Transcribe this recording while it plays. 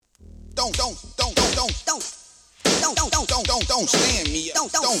Don't stand me up.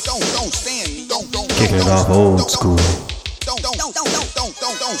 Don't stand me. Don't kicking it off old school. Don't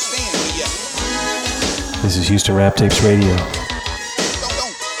stand me up. This is Houston Rap Tapes Radio.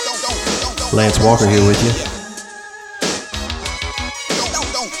 Lance Walker here with you.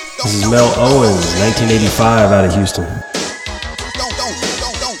 This is Mel Owens, 1985 out of Houston.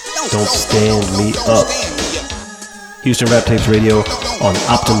 Don't stand me up. Houston Rap Tapes Radio on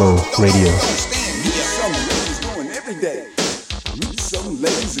Optimo Radio. Some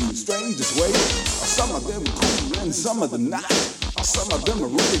ladies in the strangest way. Some of them cool and some of them not. Some of them are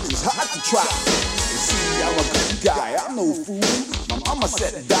really just hard to try. You see, I'm a good guy, I'm no fool. My mama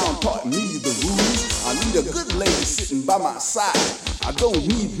sat down, taught me the rules. I need a good lady sitting by my side. I don't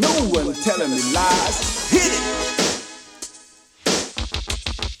need no one telling me lies. Hit it!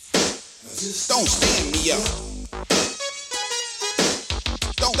 Don't stand me up.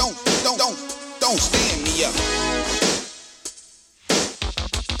 Don't stand me up.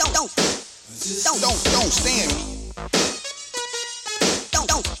 Don't stand me.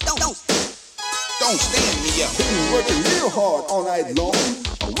 Don't stand me up. Been working real hard all night long.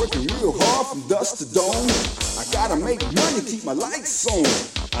 I'm working real hard from dusk to dawn. I gotta make money, keep my lights on.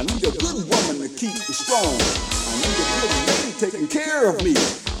 I need a good woman to keep me strong. I need a good lady taking care of me.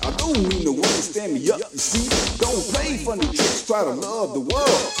 I don't mean the one to stand me up, you see. Don't play funny tricks, try to love the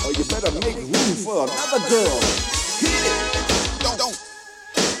world, or you better make room for another girl. Hit it! Don't.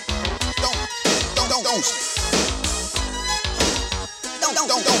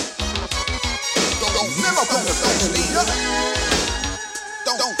 Never put a stand me up.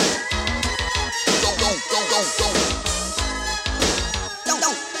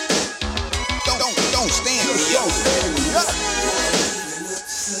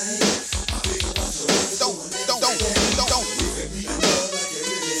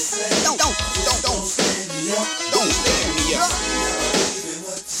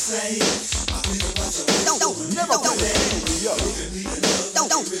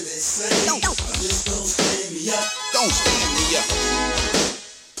 Don't stand me up.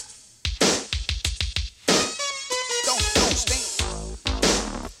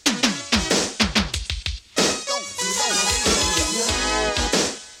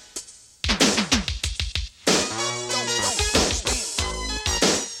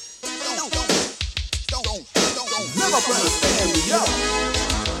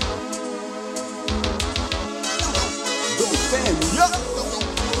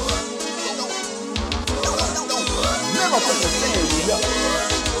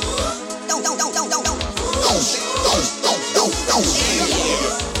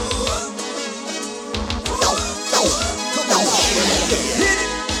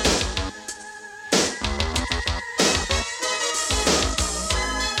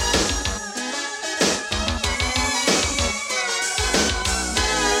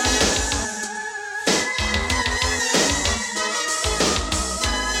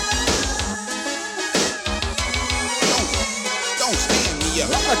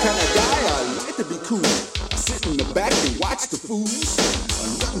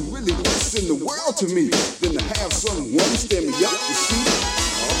 To me, than to have someone stand me up, you see.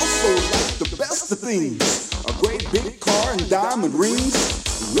 I also like the best of things, a great big car and diamond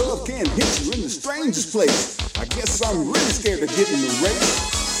rings. Love can hit you in the strangest place. I guess I'm really scared of getting the race.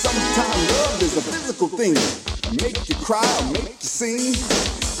 Sometimes love is a physical thing, make you cry or make you sing.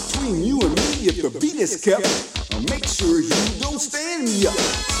 Between you and me, if the beat is kept, make sure you don't stand me up.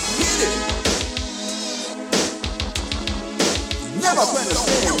 Hit it! Never plan to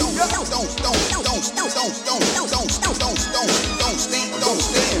stand me up. Don't stand me up. Don't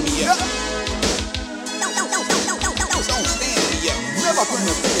stand me up. Never plan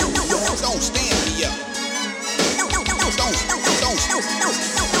to stand me up. Don't stand me up. Don't stand me up. Don't stand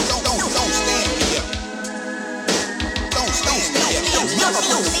me up. Don't stand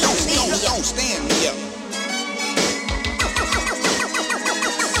me up. Don't stand me up. Don't stand me up.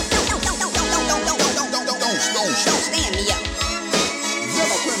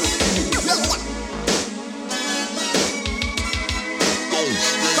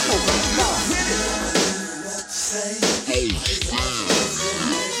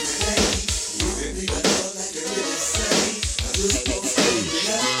 Don't stand me up.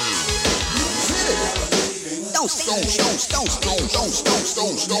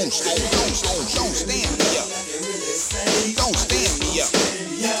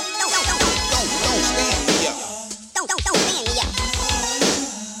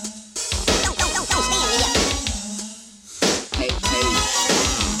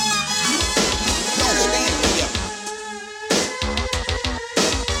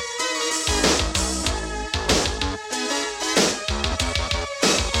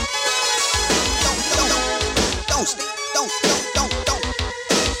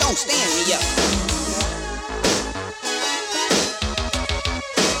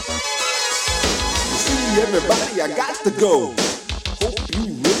 everybody, I got to go. Hope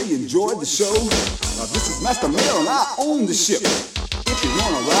you really enjoyed the show. This is Master Mail and I own the ship. If you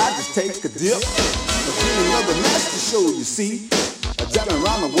wanna ride, just take a dip. There's been another master show, you see. Driving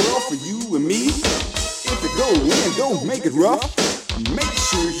around the world for you and me. If you go in, don't make it rough. Make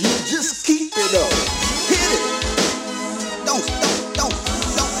sure you just keep it up. Hit it. Don't.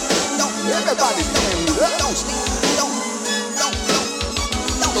 Everybody stand up. Don't.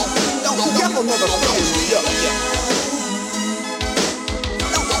 Together, never stand me up.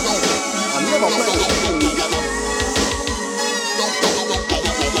 I never play to stand me up.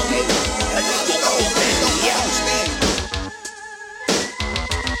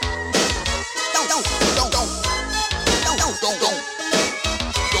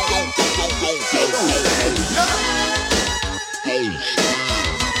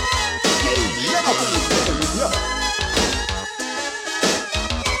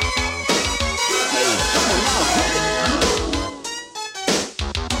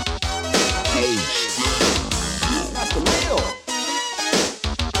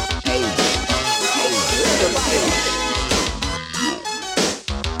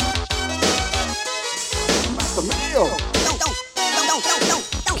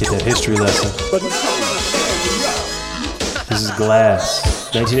 Get that history lesson. This is Glass,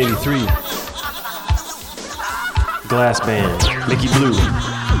 1983. Glass Band, Mickey Blue,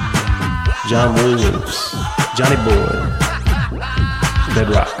 John Williams, Johnny Boy,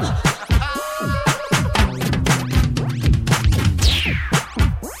 Bedrock.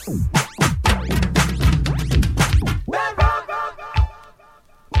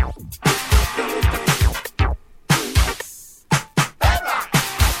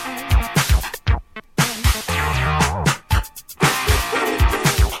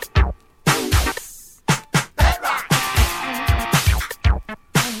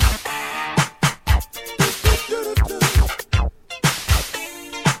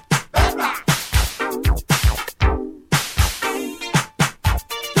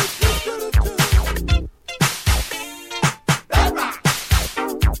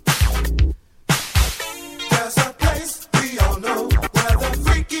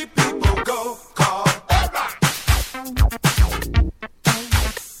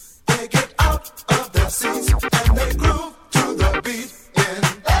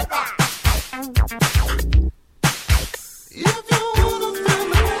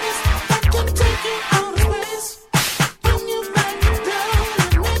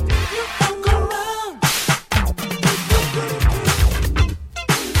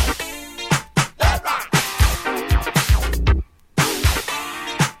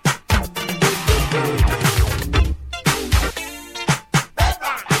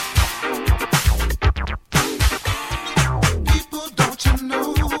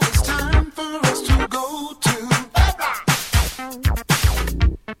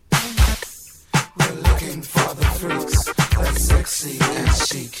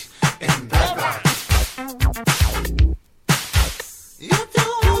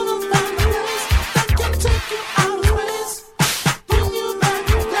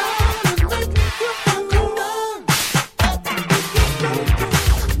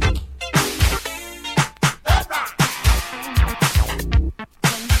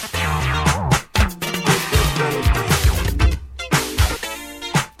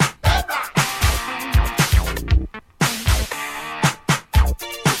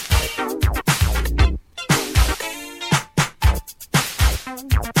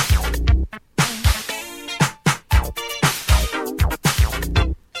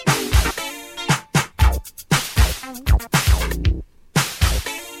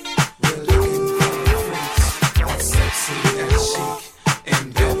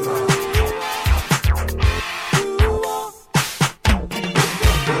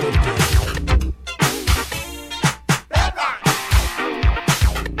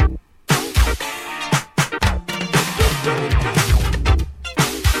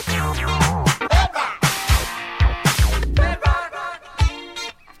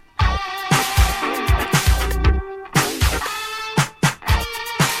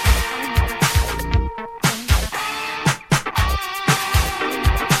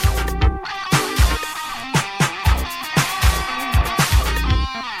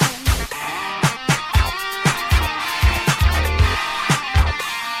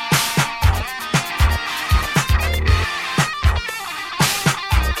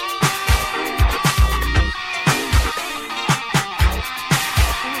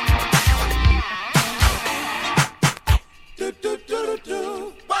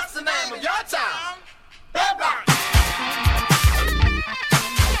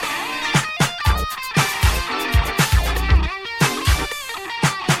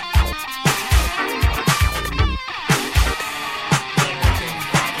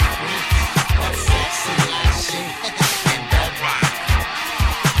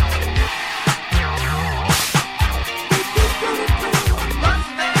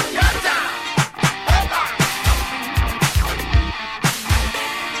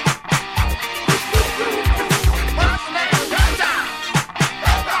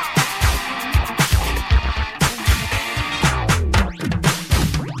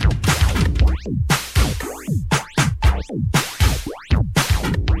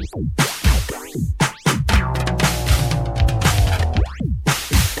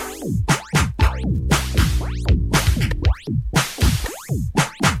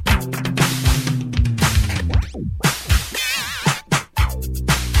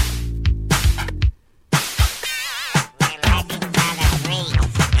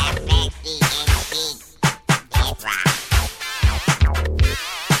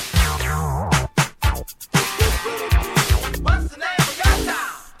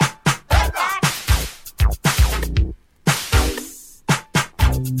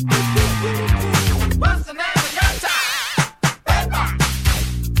 What's the name of your time? Bedrock.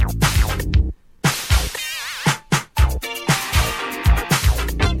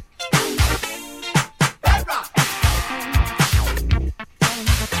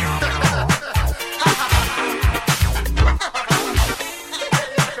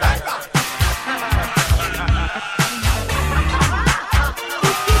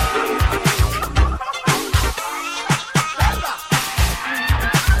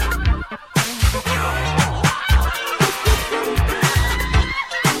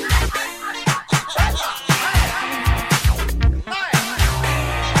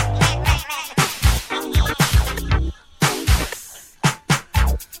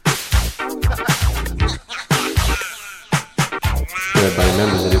 Everybody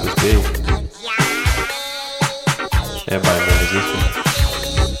remembers that it was big. Everybody remembers this one.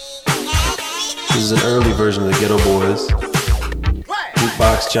 This is an early version of the Ghetto Boys.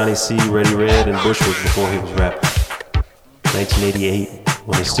 Jukebox, Johnny C, Reddy Red, and Bushwick before he was rapping. 1988,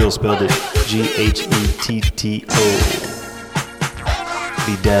 when they still spelled it Ghetto.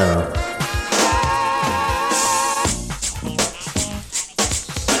 Be down.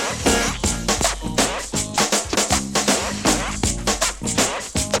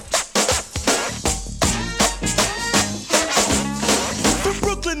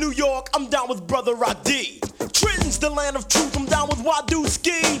 New York, I'm down with Brother ID. Trenton's the land of truth, I'm down with Wadu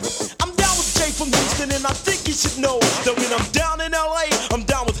Ski. I'm down with Jay from Houston, and I think you should know that when I'm down in LA, I'm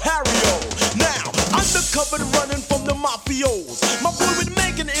down with Harry-O. Now, undercover running from the mafios. My boy would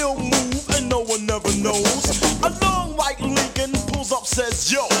make an ill move, and no one ever knows. A long white Lincoln pulls up,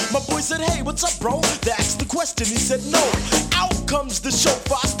 says, yo. My boy said, hey, what's up, bro? They asked the question, he said, no. Out comes the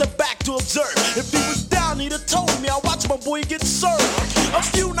chauffeur, I step back to observe. If he was down, he'd have told me, I watch my boy get served. A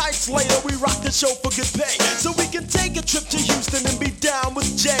few nights later, we rock the show for good pay, so we can take a trip to Houston and be down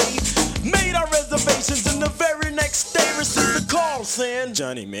with Jay. Made our reservations, and the very next day received a call saying,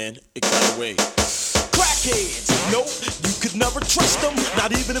 Johnny, man, it got away. Crackheads, nope, you could never trust them,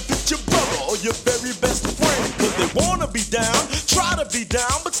 not even if it's your brother or your very best friend. Cause they wanna be down, try to be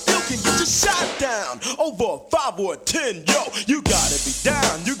down, but still can get your shot down. Over a 5 or a 10, yo, you gotta be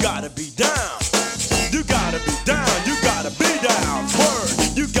down, you gotta be down. You gotta be down, you gotta be down.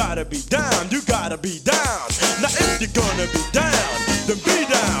 Word, you gotta be down, you gotta be down. Now if you're gonna be down, then be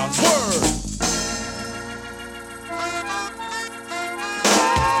down. Word.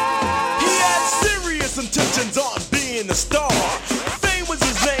 He had serious intentions on being a star. Fame was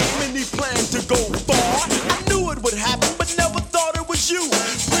his name and he planned to go far. I knew it would happen, but never thought it was you.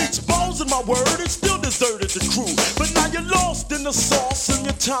 Preach balls in my word and still deserted the crew. But now you're lost in the sauce and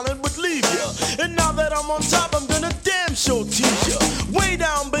your talent would leave you. And now that I'm on top, I'm gonna damn sure tease you. Way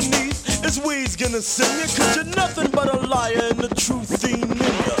down beneath is where he's gonna sing you. Cause you're nothing but a liar and the truth ain't in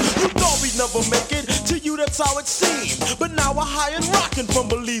you. You thought we'd never make it, to you that's how it seemed. But now we're high and rockin' from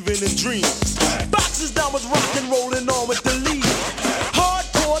believing in dreams. Boxes down with rock and rollin' on with the lead.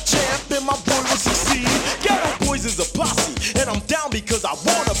 Hardcore champ and my boy will succeed. Ghetto Boys is a posse and I'm down because I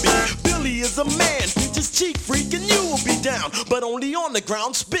wanna be. Billy is a man, just cheek freak and you will be down. But only on the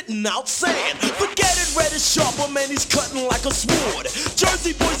ground spitting out sand. Forget it, Red is sharper, man, he's cutting like a sword.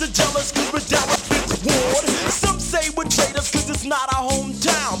 Jersey boys are jealous cause we're down with Vince Ward. Some say we're traitors cause it's not our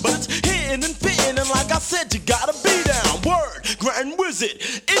hometown, but it's hitting and fitting, and like I said, you gotta be down. Word, Grand Wizard,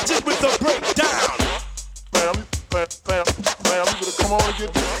 injured with a breakdown. Fam, you better come on and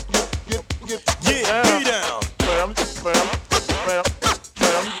get Yeah, down. be down. Fam, you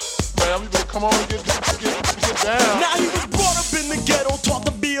better come on and get down. Now he was brought up in the ghetto, taught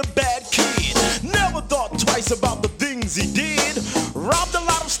to be a bad kid. Never thought twice about the things he did. Robbed a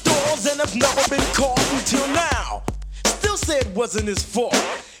lot of stores and have never been caught until now. Still say it wasn't his fault.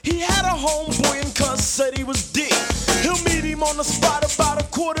 He had a homeboy and cuz said he was dead. He'll meet him on the spot about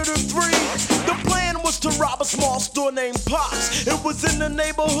 2:45. The plan was to rob a small store named Pops. It was in the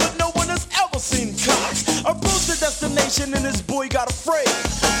neighborhood, no one has ever seen cops. Approached the destination and his boy got afraid.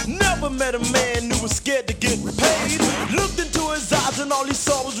 Never met a man who was scared to get paid. Looked into his eyes and all he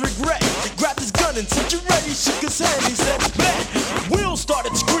saw was regret. Grabbed his gun and said, you ready? Shook his hand, he said, bet. Wheels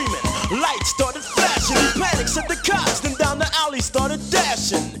started screaming, lights started flashing. He panicked, said the cops, then down the alley started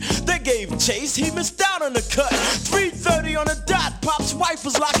dashing. They gave chase, he missed out on the cut. 3:30 on the dot, Pop's wife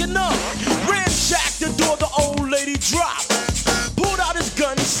was locking up. Ramshacked the door, the old lady dropped. Pulled out his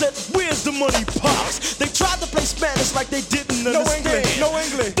gun and said, where's the money, Pops? They tried to play Spanish like they didn't understand. No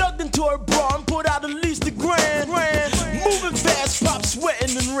English. Dug into her bra and pulled out at least $1,000. Moving fast, Pop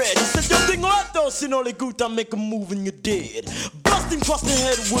sweating and red. He said, yo tengo harto, si no le gusta, make a move and you're dead. Busting across the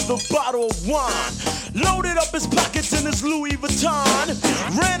head with a bottle of wine. Loaded up his pockets in his Louis Vuitton.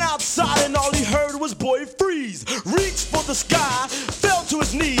 the sky, fell to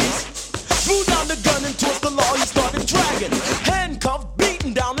his knees, threw down the gun and towards the law he started dragging. Handcuffed,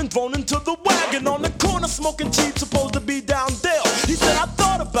 beaten down and thrown into the wagon. On the corner smoking cheap, supposed to be down Dale. He said, I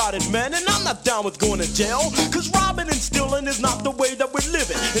thought about it, man, and I'm not down with going to jail. Cause robbing and stealing is not the way that we're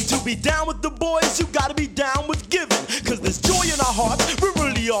living. And to be down with the boys, you gotta be down with giving. Cause there's joy in our hearts, we're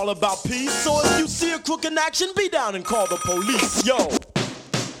really all about peace. So if you see a crook in action, be down and call the police, yo.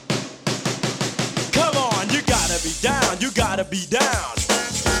 Come on, you gotta be down, you gotta be down.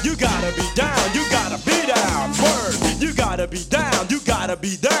 You gotta be down, you gotta be down. Word, you gotta be down, you gotta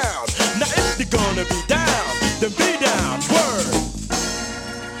be down. Now if you're gonna be down, then be down. Word.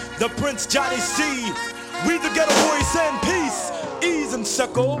 The Prince Johnny C. We the Ghetto Boys send peace, ease and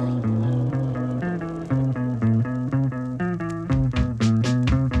suckle.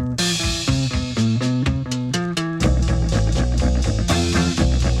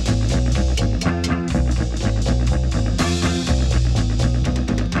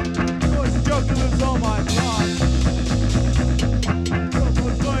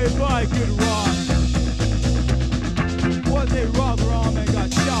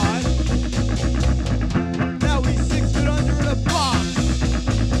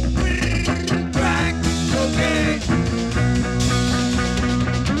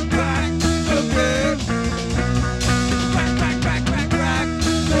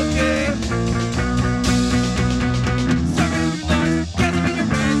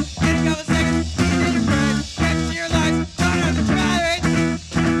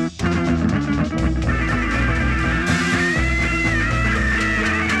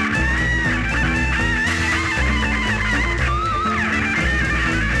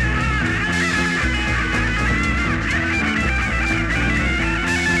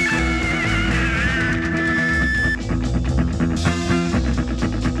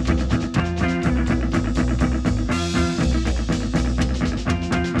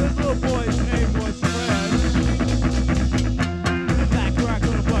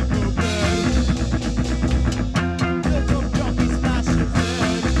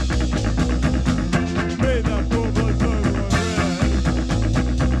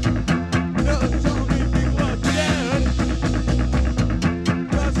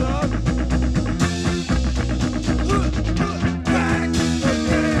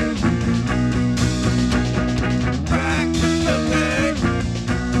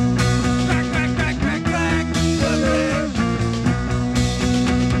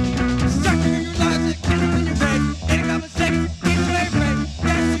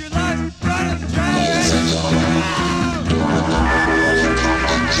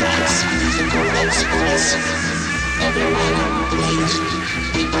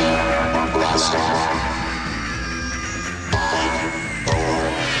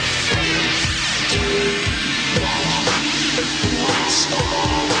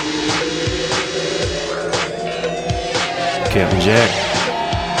 Captain Jack,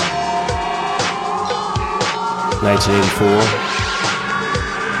 1984,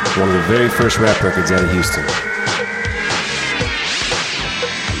 one of the very first rap records out of Houston.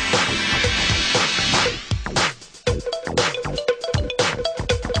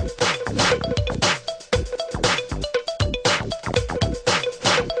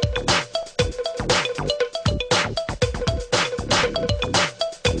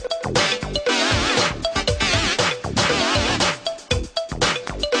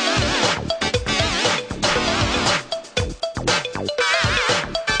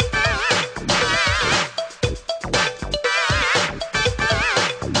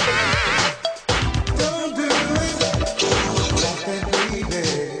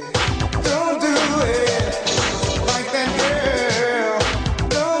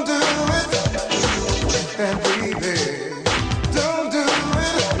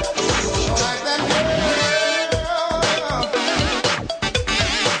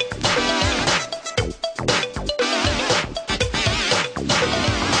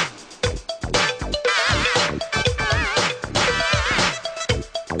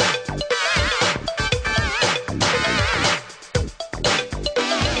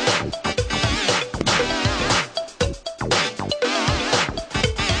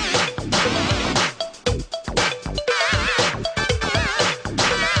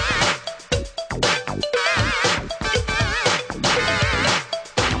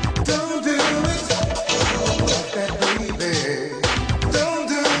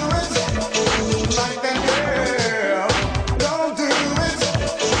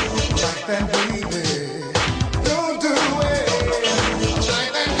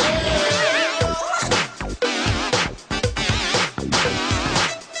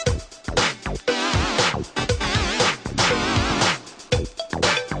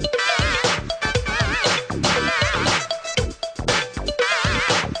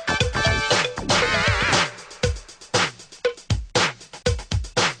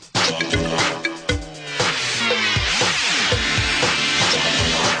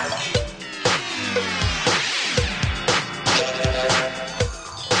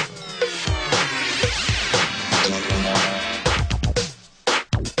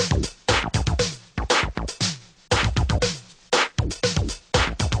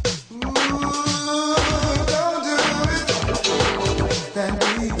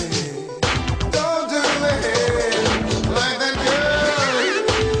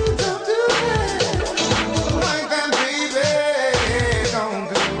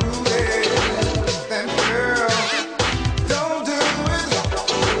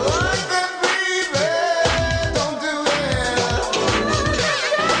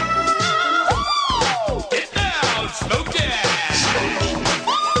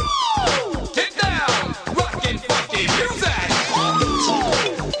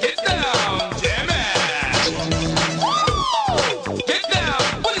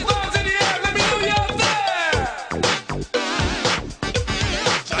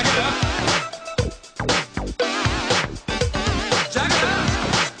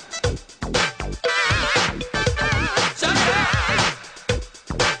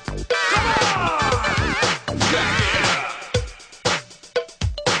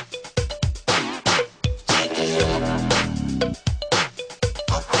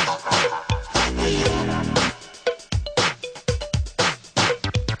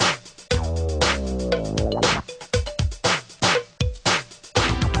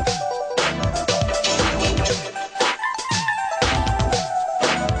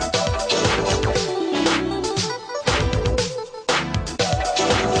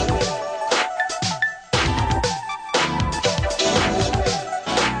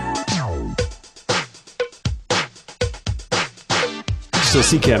 Still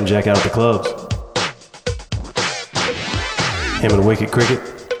see Captain Jack out at the clubs. Him and Wicked Cricket.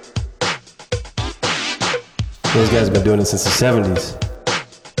 Those guys have been doing it since the 70s.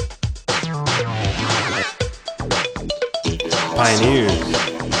 Pioneers.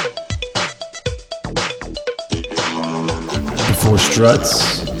 Before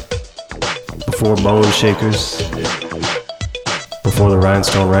Struts. Before Bone Shakers. Before the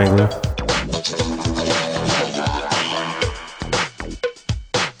Rhinestone Wrangler.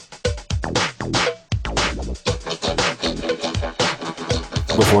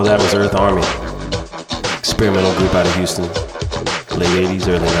 Before that was Earth Army, experimental group out of Houston, late 80s,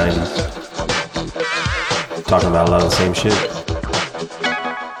 early 90s. Talking about a lot of the same shit.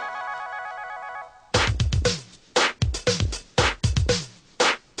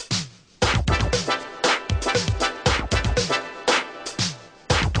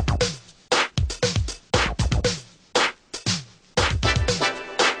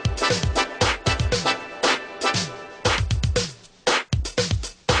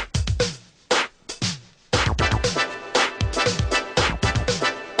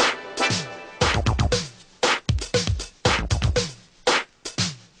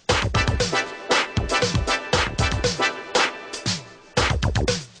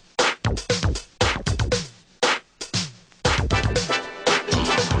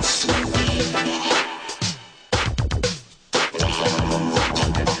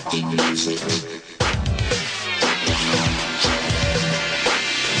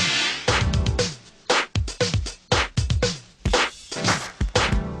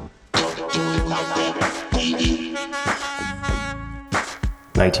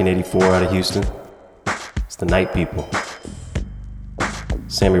 .1984 out of Houston. It's the Night People.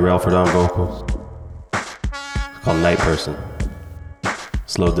 Sammy Relford on vocals. It's called Night Person.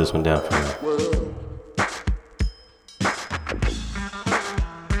 Slowed this one down for you.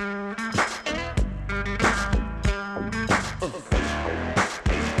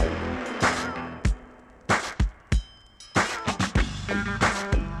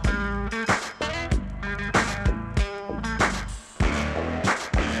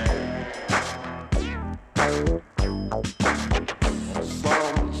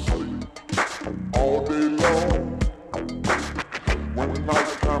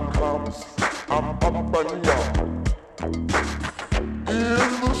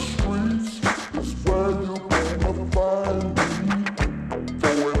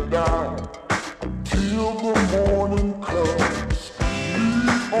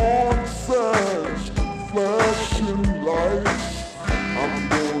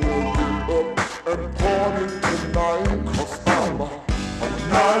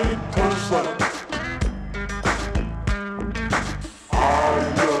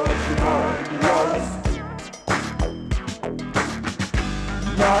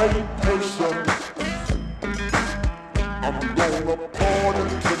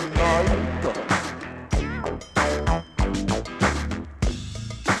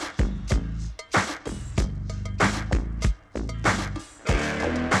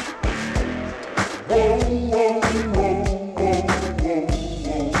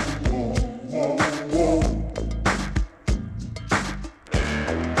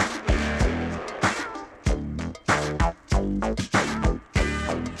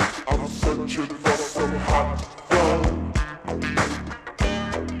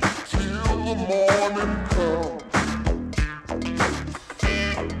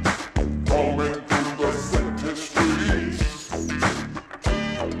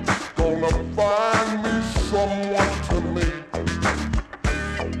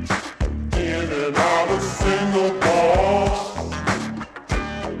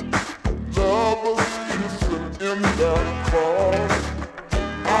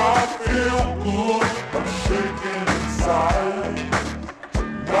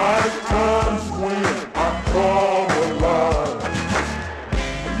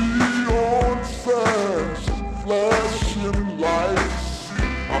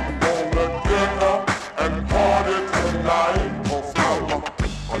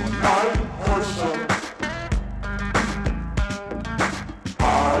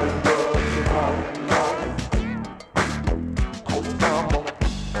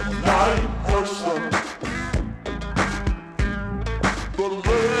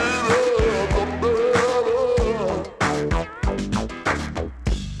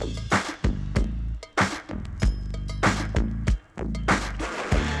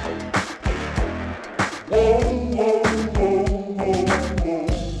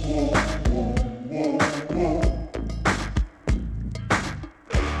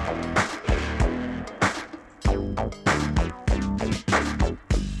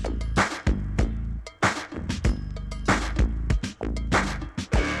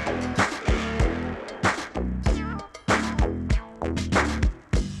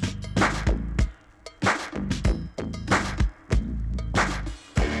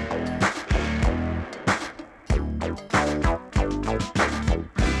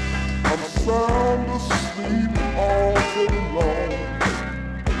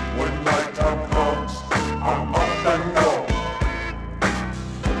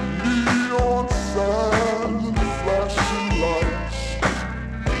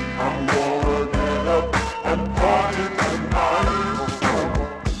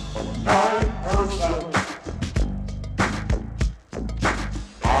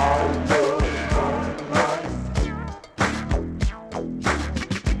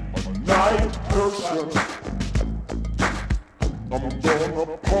 night person. I'm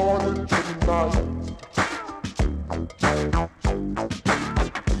gonna party tonight.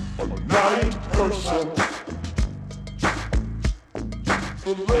 A night person.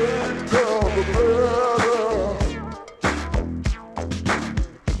 The later the better.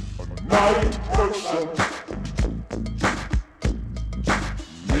 A night person.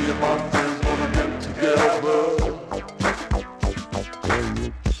 Me and my friends gonna get together.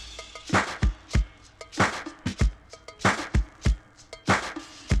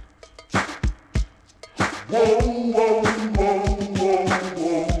 Whoa, whoa, whoa, whoa, whoa,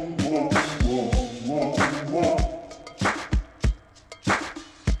 whoa, whoa, whoa,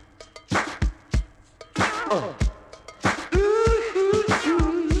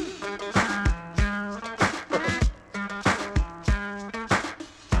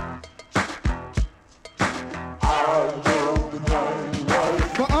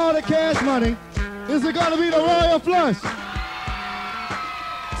 For all the cash money, is it gonna be the Royal Flush?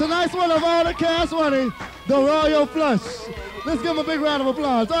 Tonight's one of all the cash money, the Royal Flush. Let's give him a big round of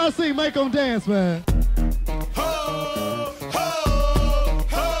applause. RC, make them dance, man.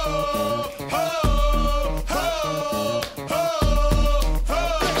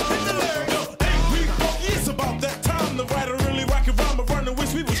 It's about that time to write a really rockin' rhyme. I run and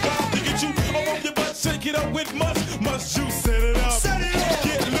wish we was wild to get you all on your butt. Shake it up with much juice. Set it up.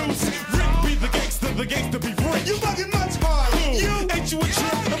 Get loose. Rick be the gangster be Rick. You fucking much hard. Ain't you a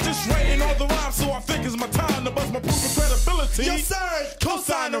trip? I'm just writing all the rhymes, so I think it's my time to bust my proof of credibility. Yes, sir.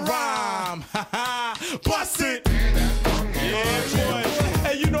 Co-sign the rhyme. Bust it. Yeah, boy.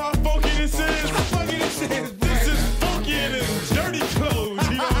 Hey, you know how funky this is? How funky this is? This is funkier than dirty clothes.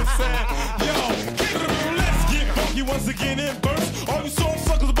 You know what I'm saying? Yo, let's get funky once again in verse. All you soul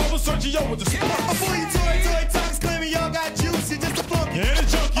suckers above us searching yo with the spot. Before you toy talks claiming y'all got juice, you just a funky. And a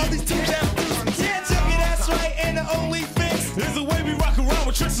junkie. All these two down dudes. Yeah, junkie, that's right, and the only fix. There's a way we rock around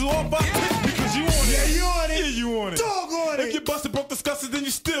with tricks is all about tips because you on it. Yeah, you on it. Yeah, you on it. Dog on If it. you busted, broke, disgusted, then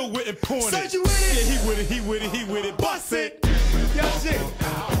you still with it, pouring Said it. you with it. Yeah, he with it, he with it, he with it. Bust it. Yo, shit.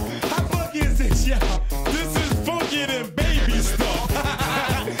 How funky is this, y'all? This is funkier than baby stuff.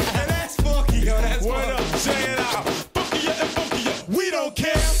 And that's funky, yo, that's Word funky. up, check it out. Funkier and funkier, we don't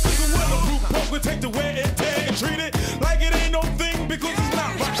care. Cause the weatherproof punk will take the wear and tear and treat it like it ain't no thing because it's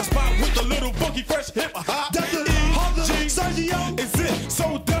not rock the spot with a little funky fresh hip hop. Dr. E.G. Sergio is it.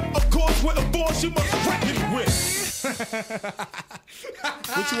 So deaf, of course, with a force you must reckon with.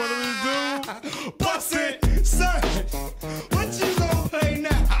 What you want me to do? Bust it. Sir, what you gonna play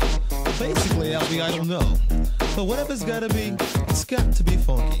now? Basically, Albie, I don't know. But whatever's gotta be, it's got to be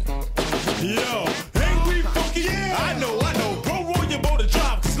funky. Yo, ain't we funky? Yeah. I know. Go roll your boat and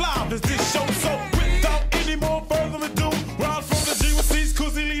drive, cause live is this show. So without any more further ado, round from the G with C's,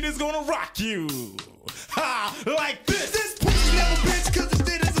 cause the leader's gonna rock you. Ha, like this. This pussy never bitch, cause the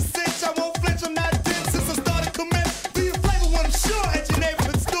fit is a cinch. I won't flinch, I'm not dense since I started commit. Be a flavor when I'm sure at your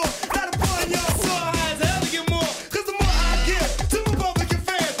neighborhood store. Not a boy, y'all so high as hell to get more. Cause the more I give to my public and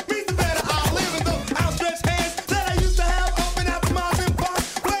fans, means the better I'll live. And those outstretched hands that I used to have up and out the mouth and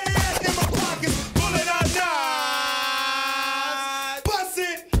box, where they at in my pockets, pulling out knives. Bust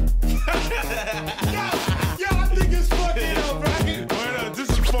it. Yo, I think it's fucking up, right? Word up, this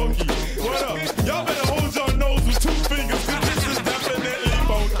is funky. What up? Y'all better hold your nose with 2 fingers, cause this is definitely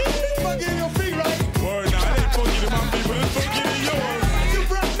funky. Fucking in your feet, right? Word, nah, it ain't funky to my feet, but it's funky to yours. Your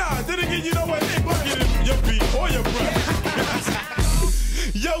breath. Nah, then again, you know what? It ain't funky to your feet or your breath.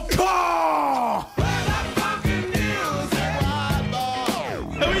 Yo, car!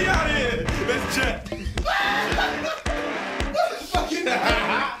 Let me out of here. Let's check.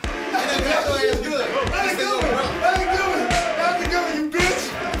 You bitch!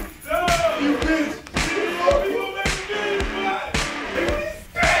 You bitch!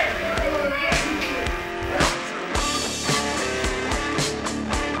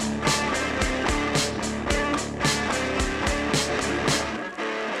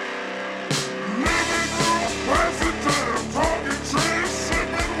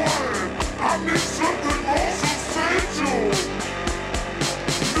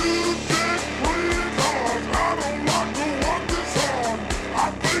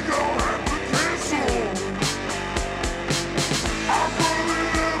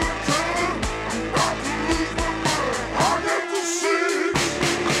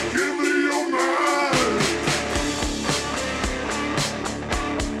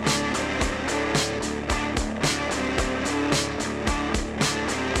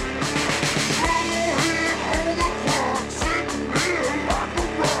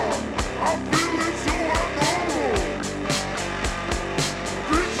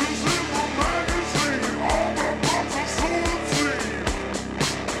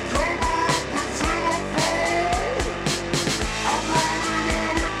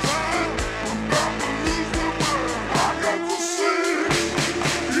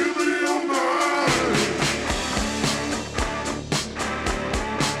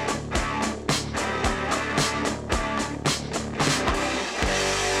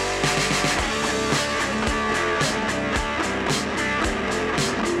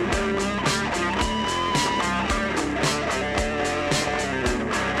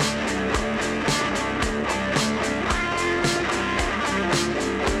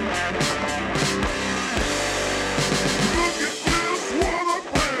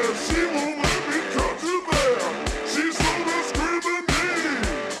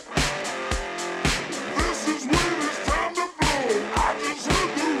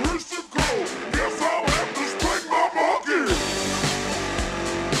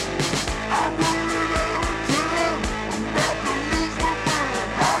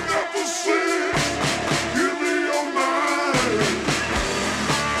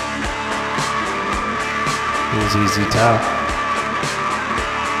 ZZ Top.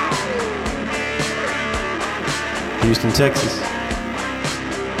 Houston, Texas.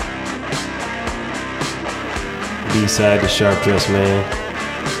 B-side to Sharp Dressed Man,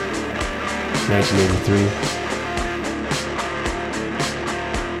 1983.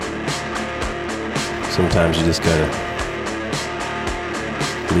 Sometimes you just gotta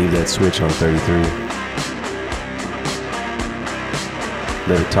leave that switch on 33.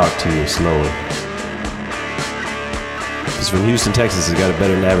 Let it talk to you slowly. Because from Houston, Texas, it's got a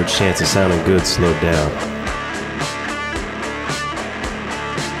better than average chance of sounding good slowed down.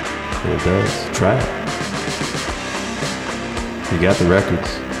 And it does. Try it. You got the records.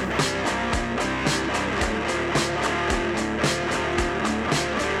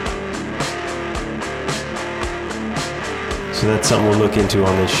 So that's something we'll look into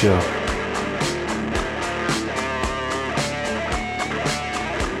on this show.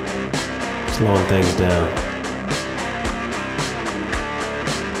 Slowing things down.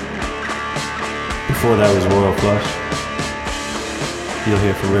 Before that was Royal Flush. You'll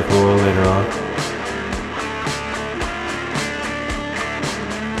hear from Rick Royal later on.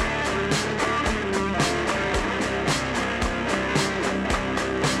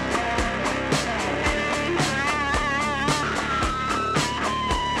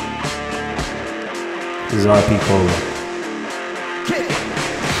 This is R.P. Cola.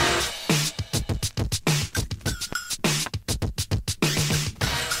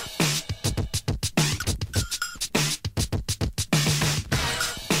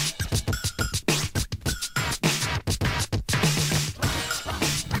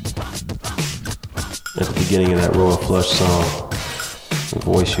 At the beginning of that Royal Flush song, the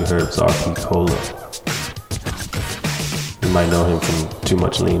voice you heard was R.P. Cola. You might know him from Too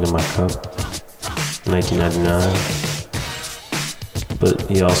Much Lean in My Cup, 1999. But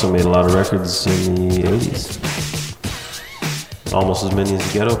he also made a lot of records in the 80s. Almost as many as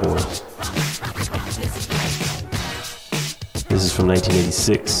the Ghetto Boys. This is from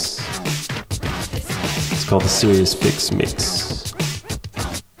 1986. It's called the Serious Fix Mix.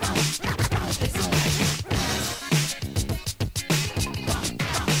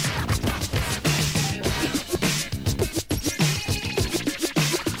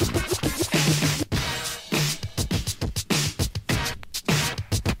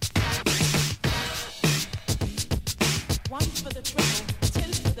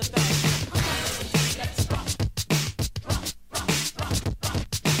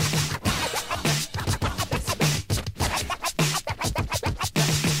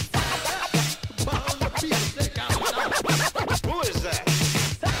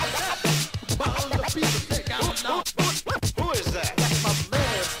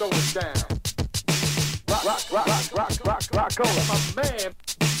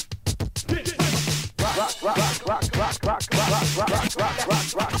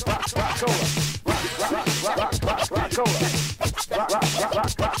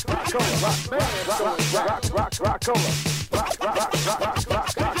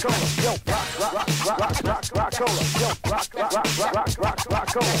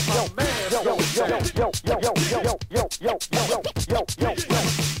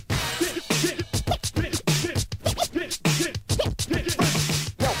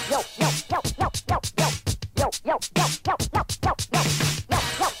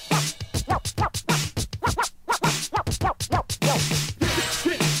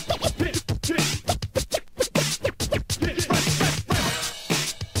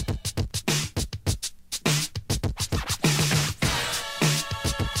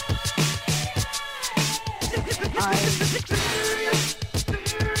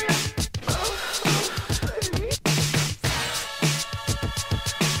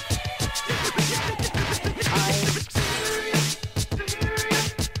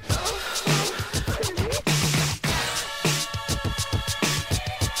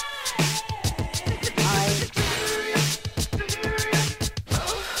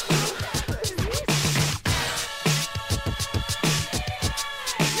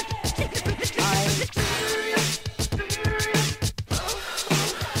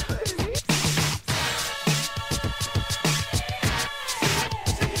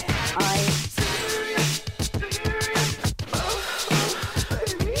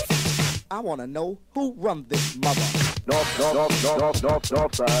 I wanna know who run this mother. North side.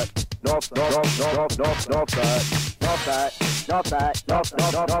 North side. North side.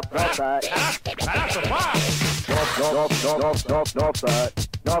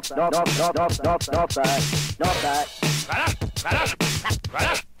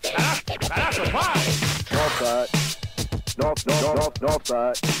 north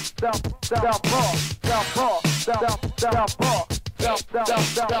side.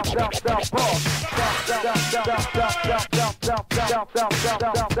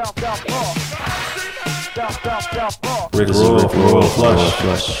 Rick Royal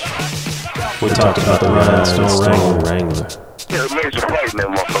Flush. We talked about the Rhinestone Wrangler. Yeah, major flight in that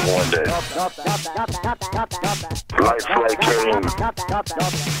motherfucker one day. Light flight came.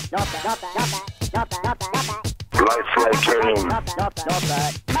 Light flight came.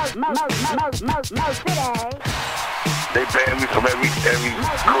 They banned me from every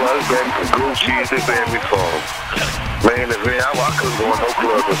club, banned me from Gucci, they banned me from. Man, I couldn't go on no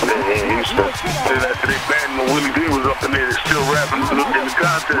club in Houston. Then after they banned me, Willie D was up in there still rapping in the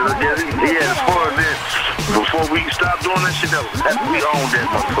contest. I guess he had his fun then. Before we stopped doing that shit, we owned that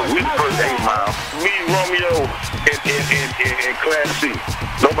motherfucker. We the first 8 Mile. Me, Romeo, and Class C.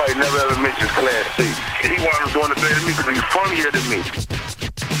 Nobody never ever mentions Class C. He wanted to doing the better than me because he's funnier than me.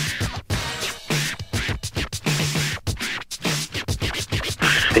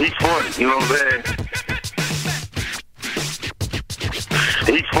 He's funny, you know what I'm saying?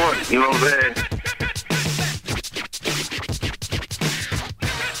 He's funny, you know what I'm saying?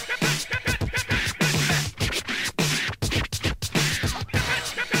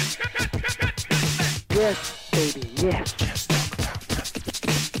 Yes, baby, yes.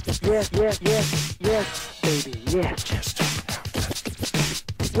 Yes, baby, yes. Yes, baby, yes.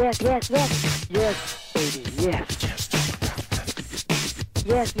 Yes.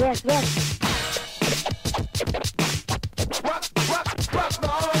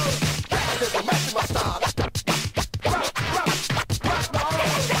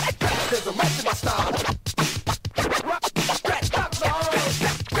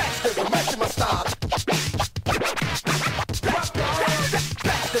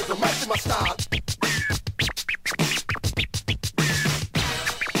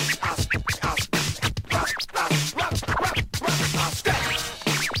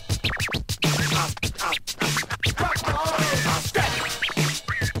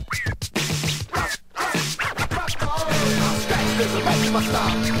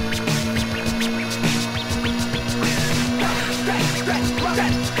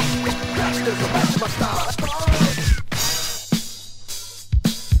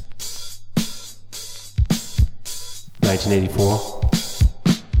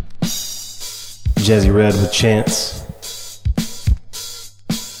 Jazzy Red with Chance.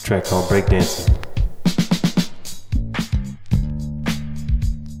 Track called Breakdancing.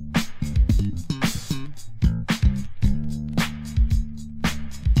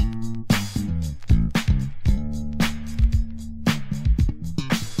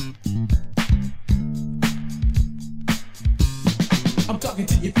 I'm talking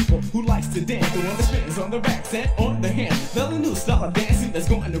to you people who likes to dance, the one that spins on the racks and on the hand. There's a new style of dancing that's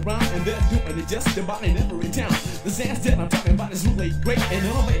going around, and they're doing it just about in every town. The dance that I'm talking about is really great, an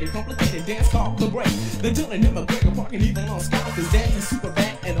elevated, complicated dance called the break. They're doing it in McGregor Park and even on Scott. This dance is super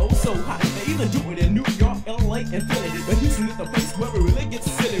bad and oh so hot. They even do it in New York, LA, and Philly, but Houston is the place where we really get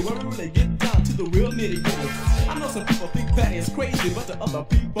silly, where we really get down to the real nitty-gritty. I know some people think that is crazy, but to other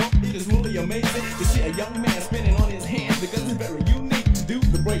people it is really amazing to see a young man spinning on his hands because it's very unique to do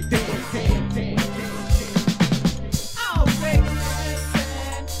the break dance. Oh, break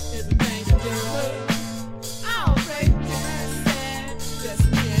dancing is the thing to do. Oh, break dancing, just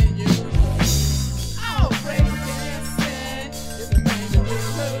me and you. Oh, break dancing is the thing to do.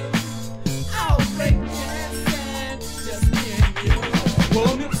 Oh, break dancing, just me and you. Well,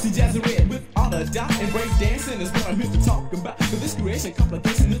 I'm here to see Jazzy Red with all the dot, and break dancing is what I'm here to talk about. For this creation,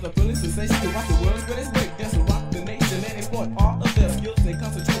 complication is a feeling sensation to rock the world, but it's break dancing, rock the nation, and exploit all of their skills and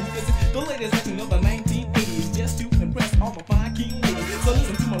concentrate. The latest action of the 1980s, just to impress all my fine king ladies. So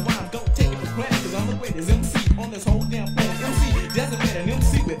listen to my rhyme, don't take it for granted, cause I'm the greatest MC on this whole damn planet. MC, Jazzy Red, an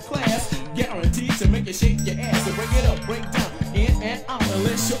MC with class, guaranteed to make you shake your ass. So break it up, break down, in and out, and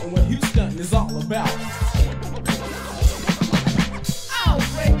let's show them what Houston is all about. Oh,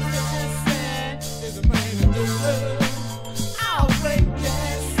 break dancing is the thing to do. Oh, break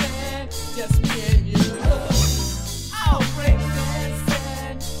dancing, just me and you. Oh, break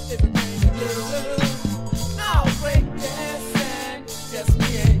dancing is the thing to do. Oh, break dancing, just me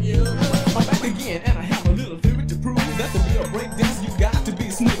and you. I'm back again, and I have a little theory to prove that to be a break dance, you got to be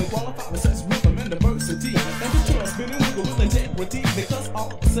smooth and qualified with such rhythm and diversity. And to turn spinning with integrity, because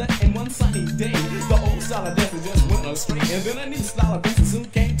all of a sudden in one sunny day, the old style of dancing just went astray, and then a new style of dancing soon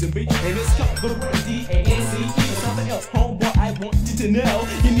came to be, and it's called the break D-A-N-C-E. Something else, homeboy, I want you to know.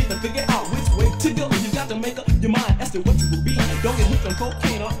 You need to figure out which way to go. You got to make up your mind as to what you will be. Don't get hooked on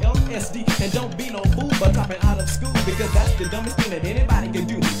cocaine or LSD, and don't be no fool by dropping out of school, because that's the dumbest thing that anybody can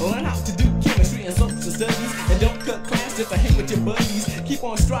do. Learn how to do chemistry and social studies, and don't cut class just to hang with your buddies. Keep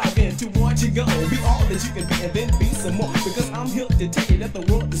on striving towards your goal. Be all that you can be and then be some more. Because I'm here to tell you that the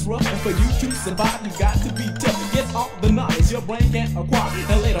world is rough, and for you to survive, you got to be tough. Get all the knowledge your brain can't acquire,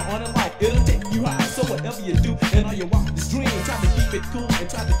 and later on in life it'll take you high. So whatever you do and all your wildest dreams, try to keep it cool and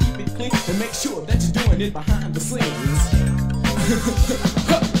try to keep it clean, and make sure that you're doing it behind the scenes.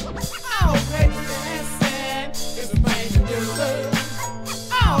 Oh, break dancing is a thing to do.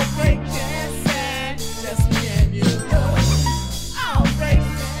 Oh, break dancing, just me and you. Oh, break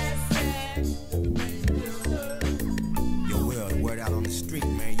dancing. Yo, Will, the word out on the street,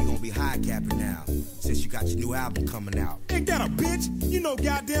 man, you gonna be high capping now, since you got your new album coming out. Ain't that a bitch? You know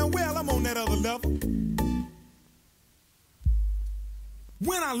goddamn well I'm on that other level.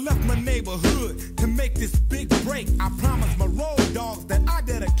 When I left my neighborhood to make this big break, I promised my road dogs that I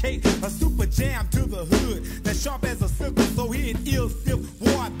dedicate a super jam to the hood that's sharp as a sickle. So here it is, Fifth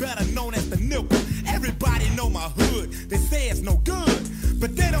Ward, better known as the Nickel. Everybody know my hood, they say it's no good,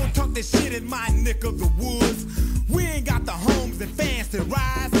 but they don't talk this shit in my neck of the woods. We ain't got the homes and fancy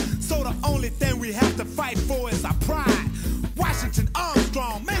rides, so the only thing we have to fight for is our pride. Washington,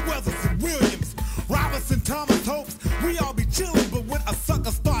 Armstrong, Mayweather, and Williams, Robinson, Thomas, Hopes, we all be chillin', but when a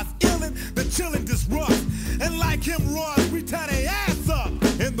sucker starts illin', the chillin' disrupts. And like him, Ross, we tie their ass up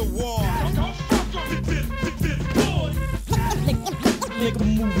in the war. Make a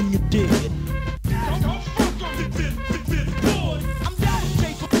move when you're dead.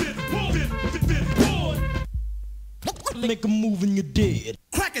 Make a move when you're dead.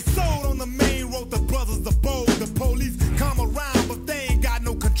 Crack it sold on the main road, the brothers, the bold. The police come around, but they ain't got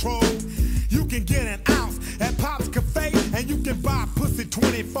no control. You can get an ounce at Pop's Cafe, and you can buy pussy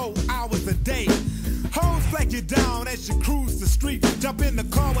 24 hours a day. Hoes flag you down as you cruise the street. Jump in the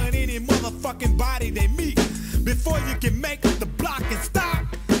car with any motherfucking body they meet. Before you can make the block and stop,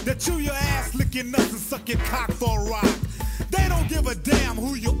 they chew your ass, lick your nuts, and suck your cock for a rock. They don't give a damn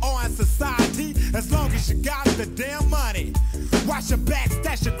who you are in society, as long as you got the damn money. Watch your back,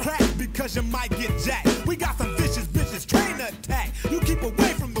 stash your crack, because you might get jacked. We got some vicious bitches trained to attack. You keep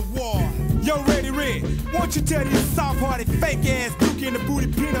away from the war. Yo, Ready Red, won't you tell these soft-hearted, fake-ass, dookie in the booty,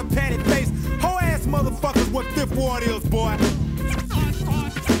 peanut patty face, hoe-ass motherfuckers what Fifth Ward is, boy.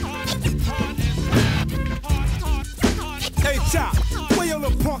 Hey, Chop, where your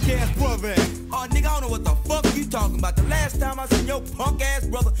little punk-ass brother at? Oh, nigga, I don't know what the fuck you talking about. The last time I seen your punk-ass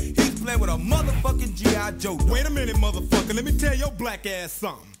brother, he was playing with a motherfucking G.I. Joe. Wait a minute, motherfucker, let me tell your black ass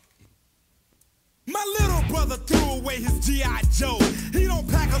something. My little brother threw away his G.I. Joe. He don't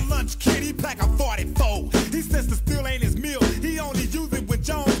pack a lunch kit, he pack a 44. He says the still ain't his meal, he only use it with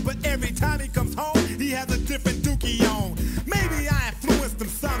Jones, but every time he comes home, he has a different dookie on. Maybe I influenced him,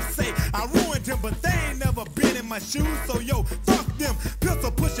 some say I ruined him, but they ain't never been in my shoes, so yo, fuck them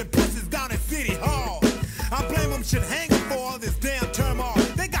pistol pushing pussies down at City Hall. I blame them shit hanging for all this damn turmoil.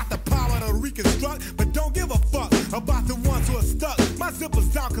 They got the power to reconstruct, but don't give a fuck about the ones who are stuck. My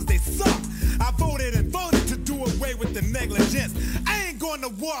zippers down cause they suck. I voted and voted to do away with the negligence. I ain't going to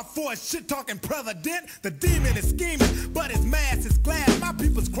war for a shit-talking president. The demon is scheming, but his mask is glass. My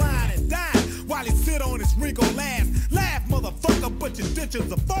people's crying and dying while he sit on his wrinkled ass. Laugh, motherfucker, but your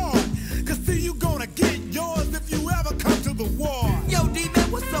ditches are falling. Cause see, you gonna get yours if you ever come to the war. Yo,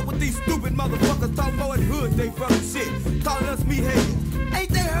 D-Man, what's up with these stupid motherfuckers talking about what hood they from and shit? Calling us meatheads. Ain't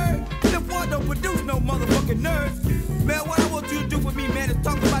they heard? Fifth Ward don't produce no motherfucking nerds. Man, what I want you to do for me, man, is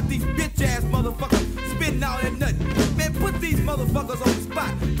talk about these bitch-ass motherfuckers spitting all that nothing. Man, put these motherfuckers on the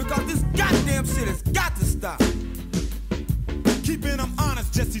spot, because this goddamn shit has got to stop. Keeping them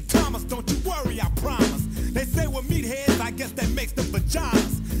honest, Jesse Thomas, don't you worry, I promise. They say we're meatheads, I guess that makes them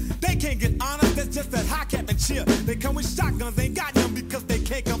vaginas. They can't get honest, that's just that high cap and chill. They come with shotguns, ain't got none because they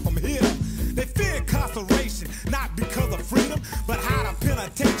can't come from here. They fear incarceration, not because of freedom, but how the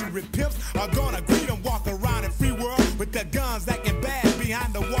penitentiary pimps are gonna greet them. Walk around in free world with their guns acting bad.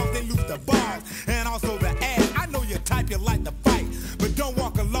 Behind the walls, they loose the bars and also the ass. I know your type, you like to fight, but don't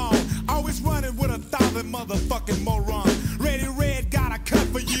walk alone. Always running with 1,000 motherfucking morons. Ready Red got a cut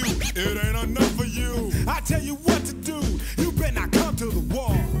for you. It ain't enough for you. I tell you what to do. You better not come to the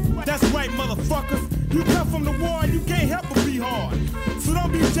war. That's right, motherfuckers. You come from the war and you can't help but be hard. So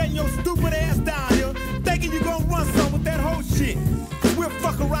don't be jetting your stupid ass down here thinking you gonna run some with that whole shit. We'll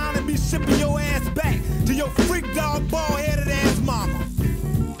fuck around and be shipping your ass back to your freak dog bald-headed ass mama.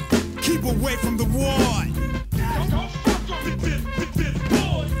 Keep away from the war.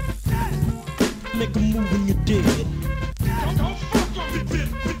 Make a move when you're dead.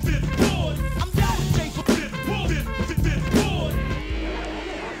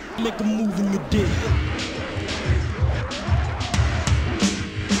 Make a move when you're dead.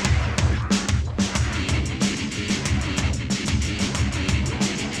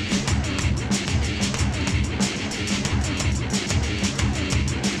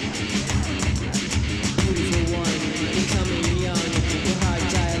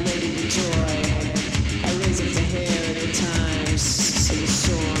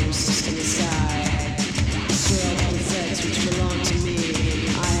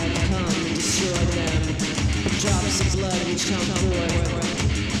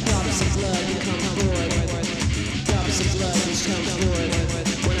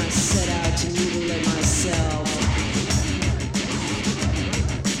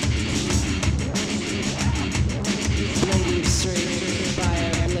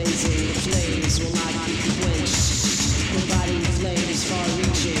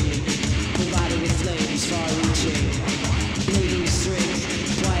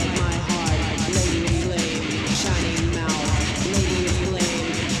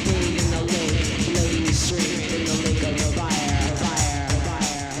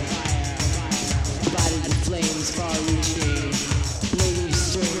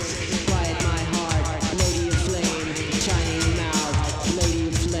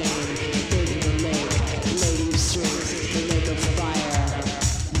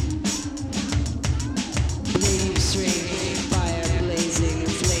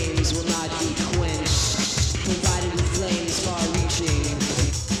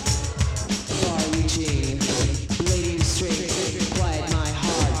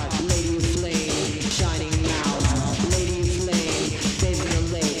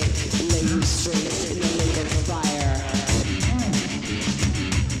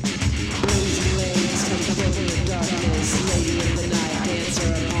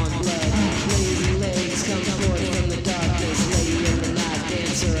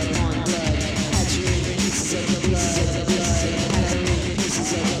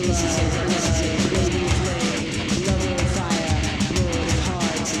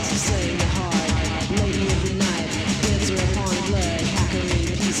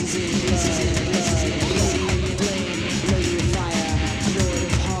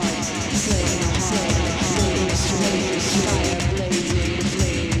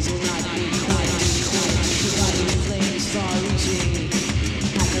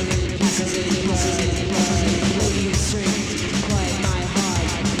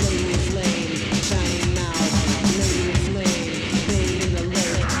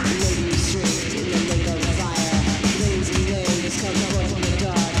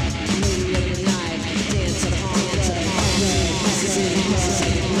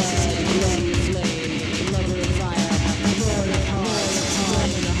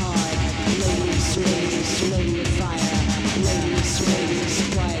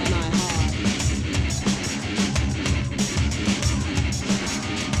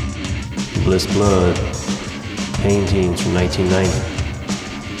 Faithless Blood, Pain Teens from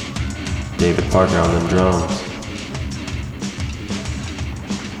 1990. David Parker on them drums.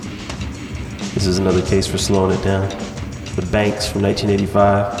 This is another case for slowing it down. The Banks from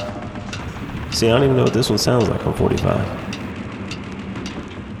 1985. See, I don't even know what this one sounds like on 45.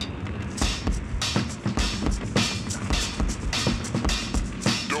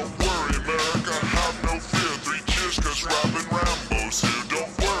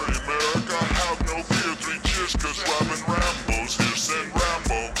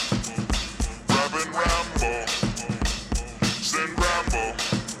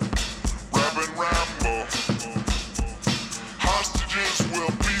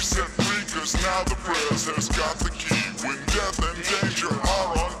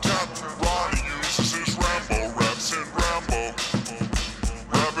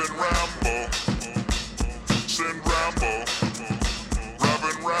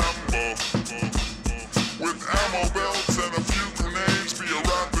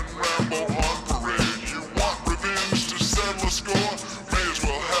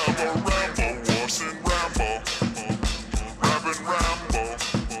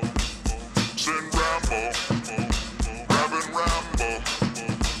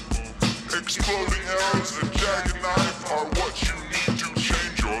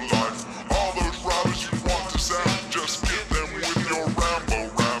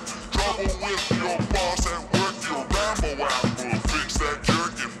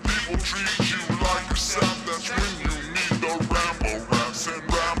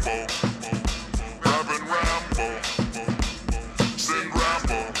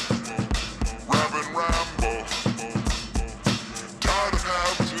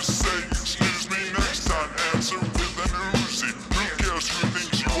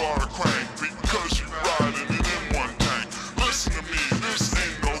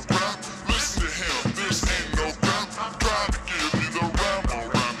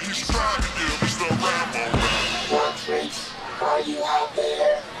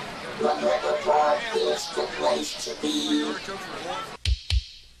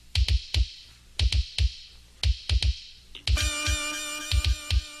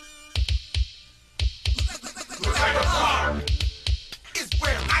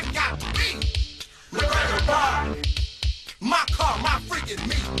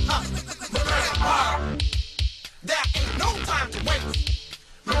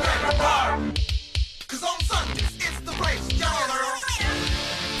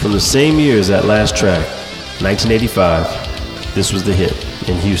 From the same year as that last track, 1985, this was the hit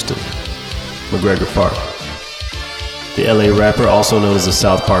in Houston, McGregor Park. The LA rapper, also known as the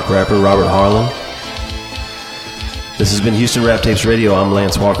South Park rapper, Robert Harlan. This has been Houston Rap Tapes Radio. I'm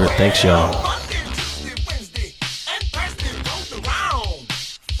Lance Walker. Thanks, y'all.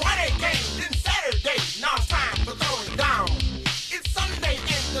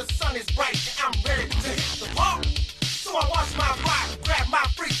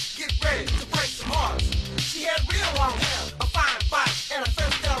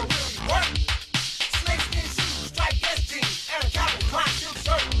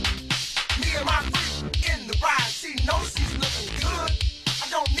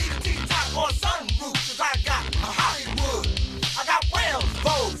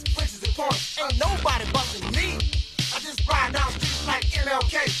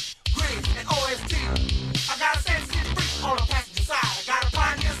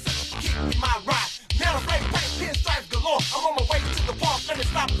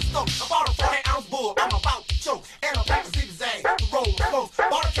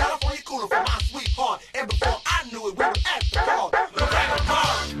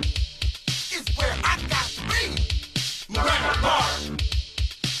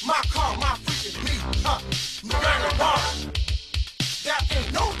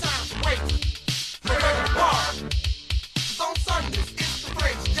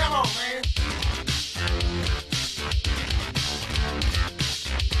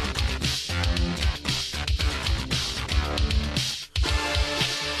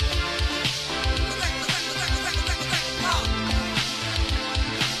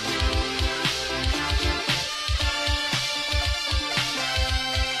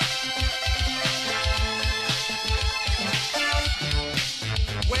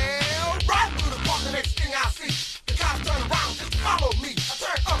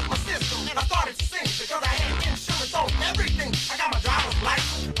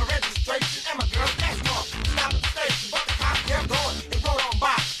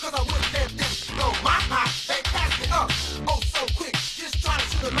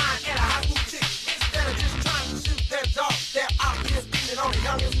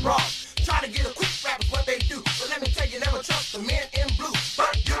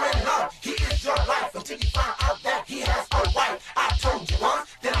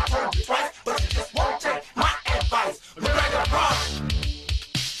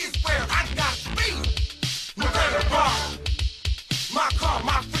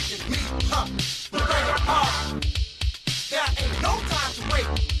 is me, McGregor Park. There ain't no time to wait.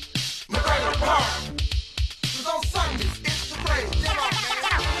 McGregor Park. 'Cause on Sundays, it's the place. Come on,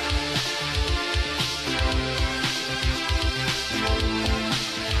 man.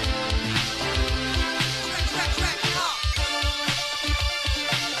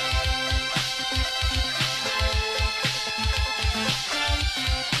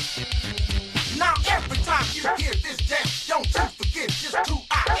 Now every time you hear this jam, don't you forget just who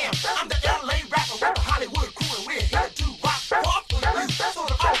I am. I'm the LA rapper with the Hollywood crew, and we're here to rock for you. So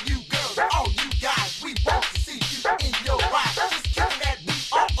to all you girls and all you guys, we want to see you in your ride. Just kicking that beat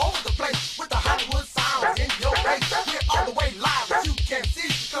all over the place with the Hollywood sounds in your face. We're all the way live as you can see,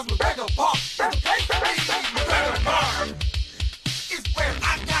 because McGregor Park is the place to be. McGregor Park is where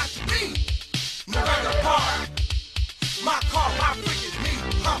I got to be. McGregor Park. My car, my freak is me,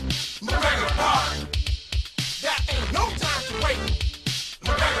 McGregor Park. There ain't no time to wait.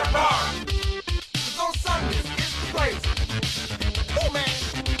 McGregor Park. 'Cause on Sundays, it's the place. Oh man,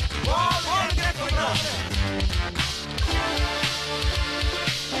 all to get going on.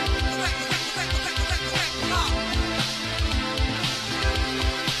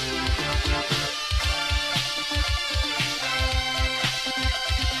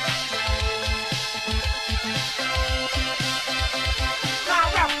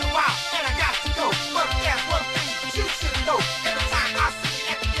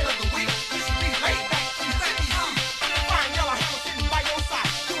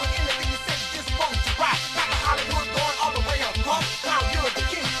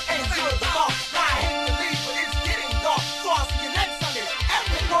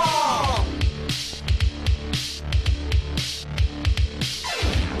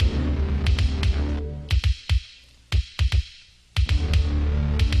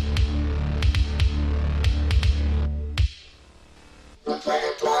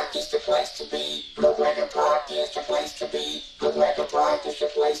 McGregor Park is the place to be. McGregor Park is the place to be. McGregor Park is the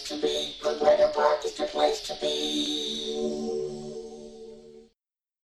place to be. McGregor Park is the place to be.